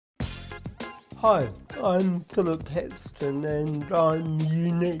Hi, I'm Patston and I'm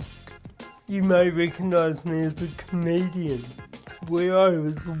unique. You may recognise me as a comedian, where I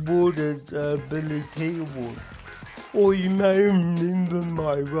was awarded a Billy T Award. Or you may remember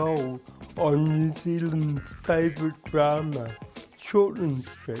my role on New Zealand's favourite drama, Shortland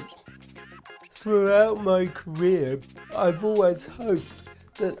Street. Throughout my career, I've always hoped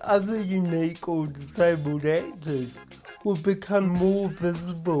that other unique or disabled actors will become more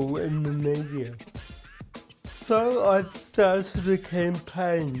visible in the media. So I've started a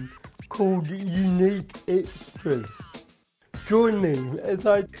campaign called Unique Extras. Join me as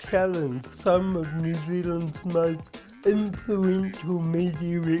I challenge some of New Zealand's most influential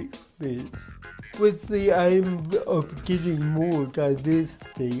media experts with the aim of getting more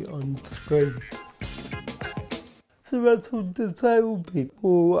diversity on screen. So Russell, disabled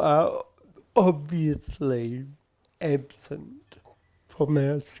people are obviously absent from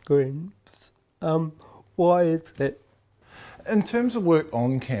our screens. Why is that? In terms of work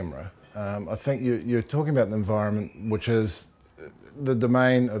on camera, I think you're talking about an environment which is the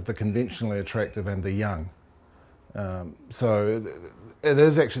domain of the conventionally attractive and the young. So it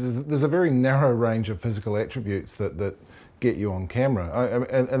is actually, there's a very narrow range of physical attributes that get you on camera.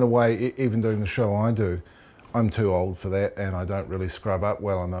 In a way, even doing the show I do, I'm too old for that and I don't really scrub up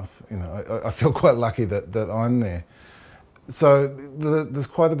well enough. You know, I feel quite lucky that I'm there. So there's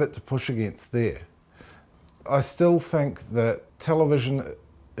quite a bit to push against there. I still think that television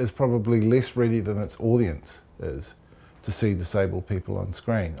is probably less ready than its audience is to see disabled people on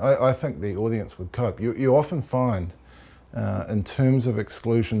screen. I think the audience would cope. You often find, in terms of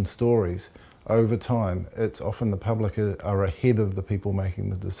exclusion stories, over time, it's often the public are ahead of the people making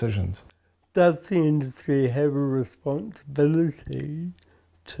the decisions. Does the industry have a responsibility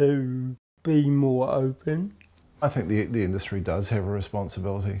to be more open? I think the industry does have a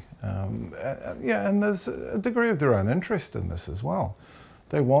responsibility. Yeah, and there's a degree of their own interest in this as well.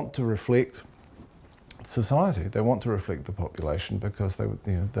 They want to reflect society. They want to reflect the population because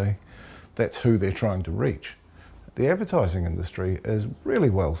that's who they're trying to reach. The advertising industry is really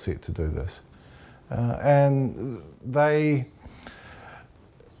well set to do this, and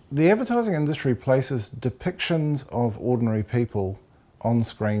the advertising industry places depictions of ordinary people on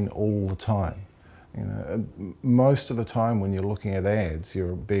screen all the time. You know, most of the time when you're looking at ads,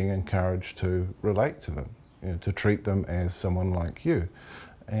 you're being encouraged to relate to them, you know, to treat them as someone like you.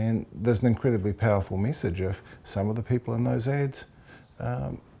 And there's an incredibly powerful message if some of the people in those ads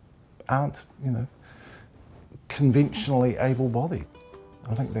aren't, you know, conventionally able-bodied.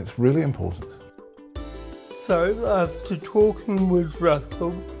 I think that's really important. So after talking with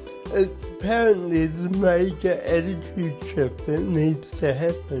Russell, it's apparently there's a major attitude shift that needs to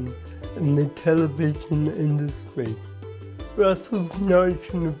happen in the television industry. Russell's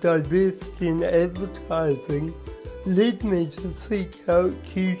notion of diversity in advertising led me to seek out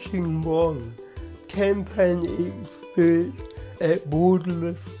Q Wong, campaign expert at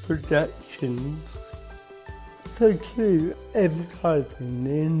Borderless Productions. So Q, advertising,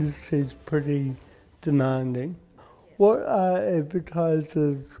 the industry is pretty demanding. What are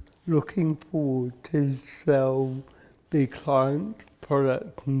advertisers looking for to sell their clients'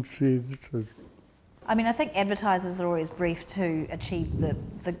 products and services? I mean, I think advertisers are always briefed to achieve the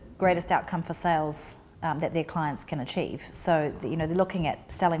greatest outcome for sales that their clients can achieve. So, you know, they're looking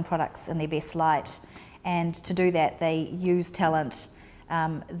at selling products in their best light, and to do that they use talent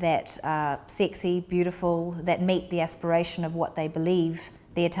that are sexy, beautiful, that meet the aspiration of what they believe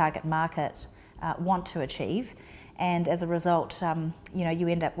their target market want to achieve. And as a result, you know, you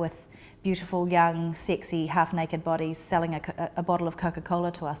end up with beautiful, young, sexy, half-naked bodies selling a bottle of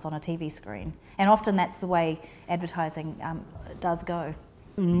Coca-Cola to us on a TV screen. And often that's the way advertising does go.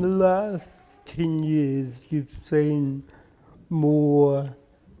 In the last 10 years, you've seen more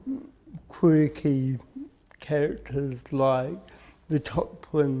quirky characters like the Top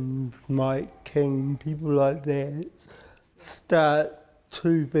Twins, Mike King, people like that, start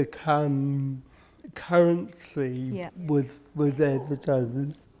to become currency with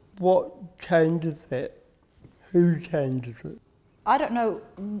advertising. What changes that? Who changes it? I don't know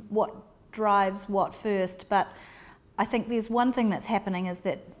what drives what first, but I think there's one thing that's happening is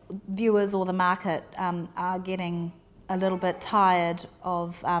that viewers or the market are getting a little bit tired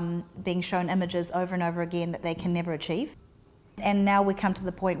of being shown images over and over again that they can never achieve. And now we come to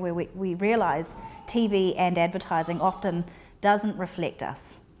the point where we realise TV and advertising often doesn't reflect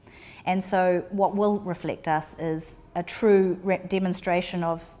us. And so what will reflect us is a true demonstration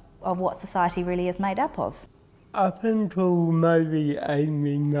of what society really is made up of. Up until maybe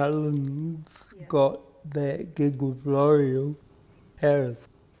Amy Mullins got that gig with L'Oreal, Harris,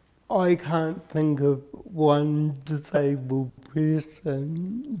 I can't think of one disabled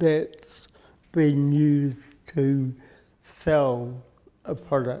person that's been used to sell a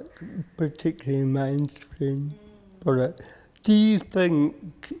product, particularly a mainstream product. Do you think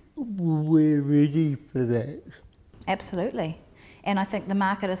we're ready for that? Absolutely. And I think the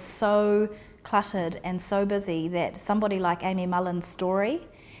market is so cluttered and so busy that somebody like Amy Mullen's story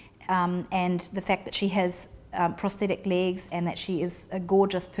and the fact that she has prosthetic legs and that she is a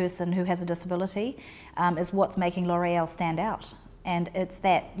gorgeous person who has a disability is what's making L'Oreal stand out. And it's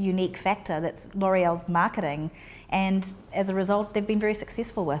that unique factor that's L'Oreal's marketing, and as a result they've been very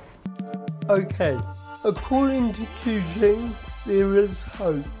successful with. Okay, according to Eugene, there is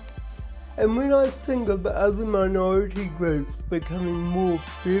hope. And when I think of other minority groups becoming more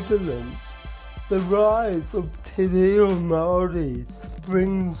prevalent, the rise of Te Reo Māori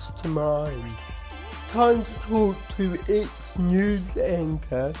springs to mind. Time to talk to ex-news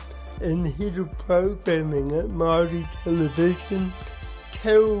anchor and head of programming at Māori Television,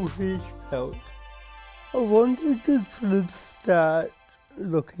 Carol Hirschfeld. I wanted to sort of start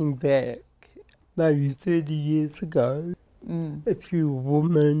looking back, maybe 30 years ago. If you're a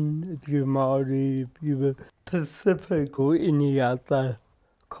woman, if you're Māori, if you were Pacific or any other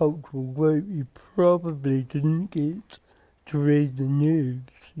cultural group, you probably didn't get to read the news,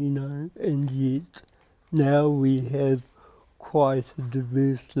 you know, and yet now we have quite a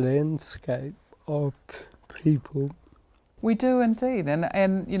diverse landscape of people. We do indeed,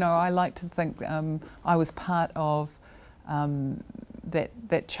 and you know, I like to think I was part of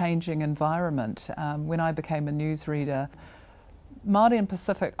that changing environment. When I became a newsreader, Māori and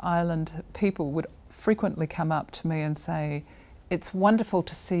Pacific Island people would frequently come up to me and say, "It's wonderful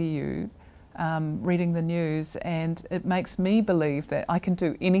to see you reading the news, and it makes me believe that I can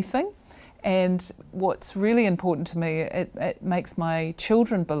do anything. And what's really important to me, it makes my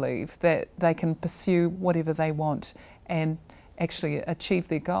children believe that they can pursue whatever they want and actually achieve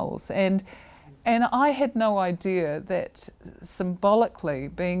their goals." And I had no idea that symbolically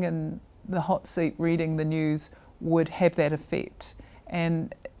being in the hot seat reading the news would have that effect.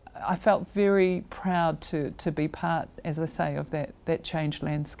 And I felt very proud to be part, as I say, of that changed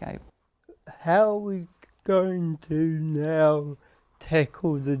landscape. How are we going to now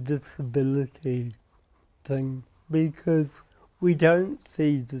tackle the disability thing? Because we don't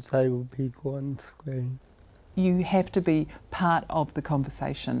see disabled people on screen. You have to be part of the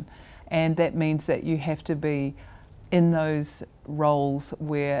conversation, and that means that you have to be in those roles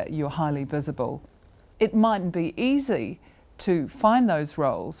where you're highly visible. It mightn't be easy to find those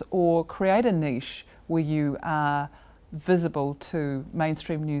roles or create a niche where you are visible to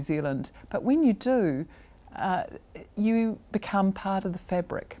mainstream New Zealand, but when you do, you become part of the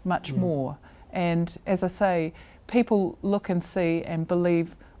fabric much more. And as I say, people look and see and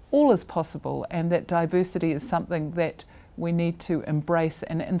believe all is possible, and that diversity is something that we need to embrace,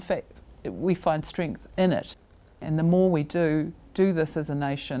 and in fact we find strength in it. And the more we do this as a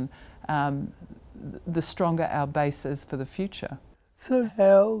nation, the stronger our base is for the future. So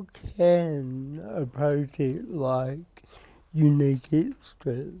how can a project like Unique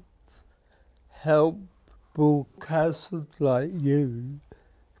Extras help broadcasters like you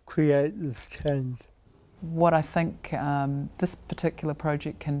create this change? What I think this particular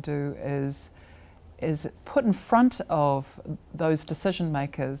project can do is put in front of those decision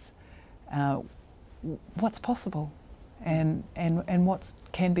makers what's possible and what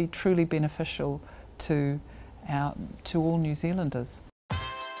can be truly beneficial to all New Zealanders.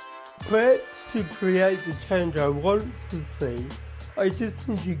 Perhaps to create the change I want to see, I just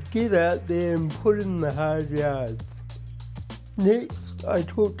need to get out there and put in the hard yards. Next, I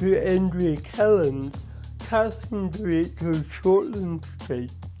talked to Andrea Callens, casting director of Shortland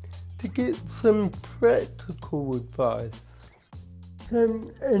Street, to get some practical advice.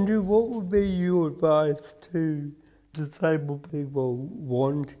 So, Andrew, what would be your advice to disabled people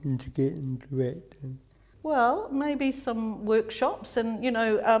wanting to get into acting? Well, maybe some workshops, and you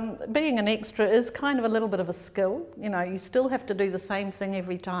know, being an extra is kind of a little bit of a skill. You know, you still have to do the same thing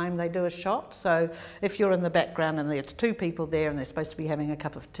every time they do a shot. So if you're in the background and there's two people there and they're supposed to be having a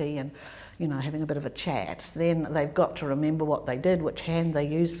cup of tea and, you know, having a bit of a chat, then they've got to remember what they did, which hand they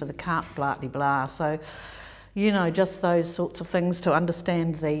used for the cup, blah de blah. So, you know, just those sorts of things to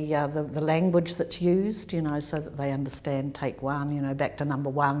understand the language that's used, you know, so that they understand take one, you know, back to number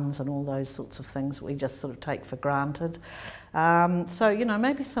ones and all those sorts of things we just sort of take for granted. So, you know,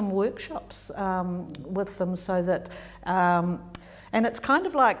 maybe some workshops with them so that, and it's kind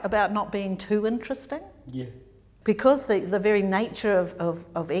of like about not being too interesting. Yeah. Because the very nature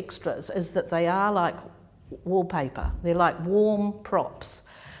of extras is that they are like wallpaper. They're like warm props.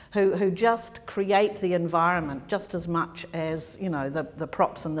 who just create the environment just as much as, you know, the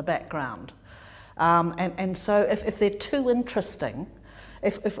props in the background. And so if they're too interesting,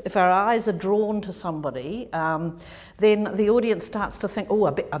 if our eyes are drawn to somebody, then the audience starts to think, oh,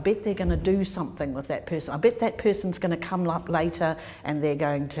 I bet they're going to do something with that person. I bet that person's going to come up later and they're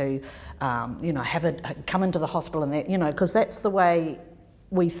going to, you know, come into the hospital, and you know, because that's the way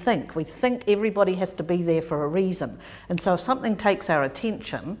we think. We think everybody has to be there for a reason. And so if something takes our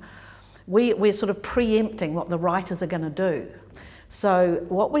attention, we're sort of preempting what the writers are going to do. So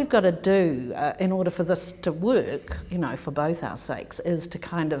what we've got to do in order for this to work, you know, for both our sakes, is to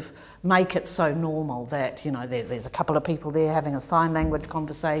kind of make it so normal that, you know, there's a couple of people there having a sign language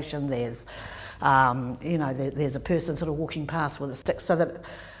conversation, there's, you know, there's a person sort of walking past with a stick,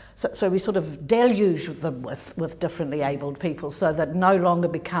 so we sort of deluge them with differently abled people, so that no longer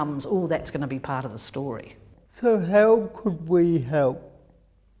becomes, oh, that's going to be part of the story. So how could we help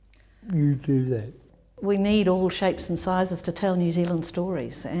you do that? We need all shapes and sizes to tell New Zealand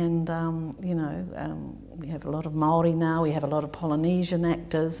stories, and you know, we have a lot of Māori now, we have a lot of Polynesian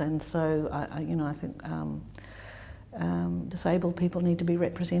actors, and so you know, I think disabled people need to be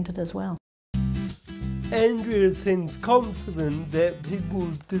represented as well. Andrea seems confident that people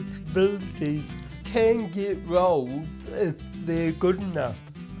with disabilities can get roles if they're good enough.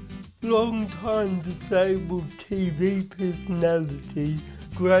 Long-time disabled TV personality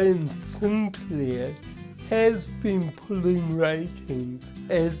Graham Sinclair has been pulling ratings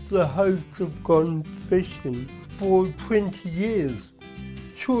as the host of Gone Fishing for 20 years.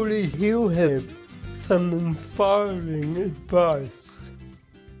 Surely he'll have some inspiring advice.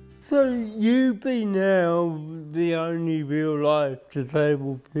 So you be now the only real-life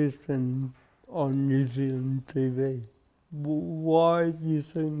disabled person on New Zealand TV. Why do you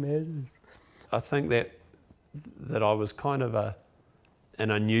think that is? I think that I was kind of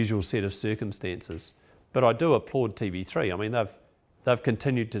an unusual set of circumstances, but I do applaud TV3. I mean, they've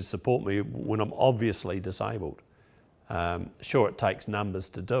continued to support me when I'm obviously disabled. Sure, it takes numbers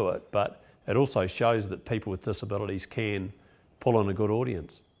to do it, but it also shows that people with disabilities can pull in a good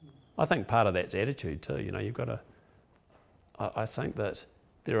audience. I think part of that's attitude too. You know, you've got to. I think that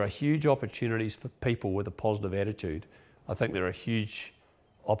there are huge opportunities for people with a positive attitude. I think there are huge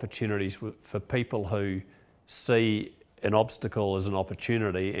opportunities for people who see an obstacle as an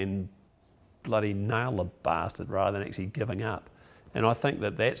opportunity and bloody nail the bastard rather than actually giving up. And I think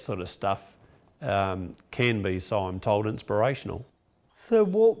that sort of stuff can be, so I'm told, inspirational. So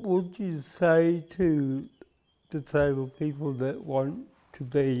what would you say to disabled people that want to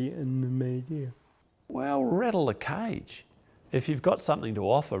be in the media? Well, rattle the cage. If you've got something to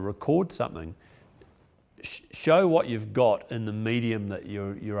offer, record something. Show what you've got in the medium that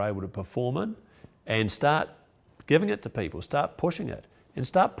you're able to perform in, and start giving it to people, start pushing it, and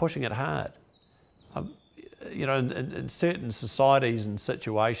start pushing it hard. You know, in certain societies and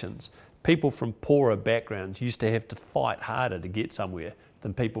situations, people from poorer backgrounds used to have to fight harder to get somewhere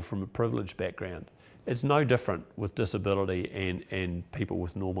than people from a privileged background. It's no different with disability and people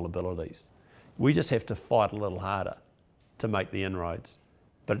with normal abilities. We just have to fight a little harder to make the inroads.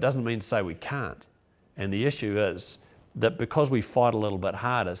 But it doesn't mean to say we can't. And the issue is that because we fight a little bit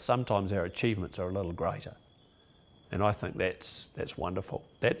harder, sometimes our achievements are a little greater. And I think that's wonderful.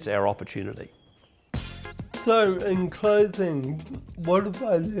 That's our opportunity. So in closing, what have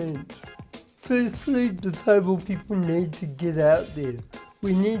I learned? Firstly, disabled people need to get out there.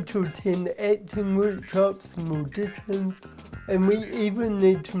 We need to attend acting workshops and auditions, and we even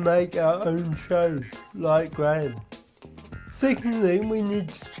need to make our own shows, like Graham. Secondly, we need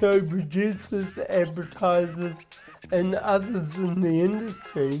to show producers, advertisers, and others in the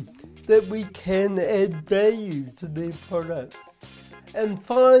industry that we can add value to their product. And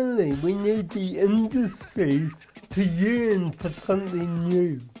finally, we need the industry to yearn for something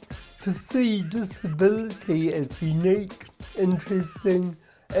new, to see disability as unique, interesting,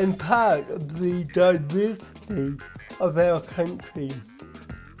 and part of the diversity of our country.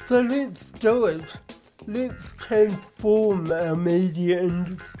 So let's do it. Let's transform our media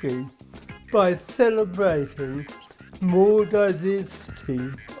industry by celebrating more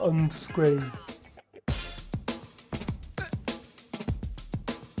diversity on screen.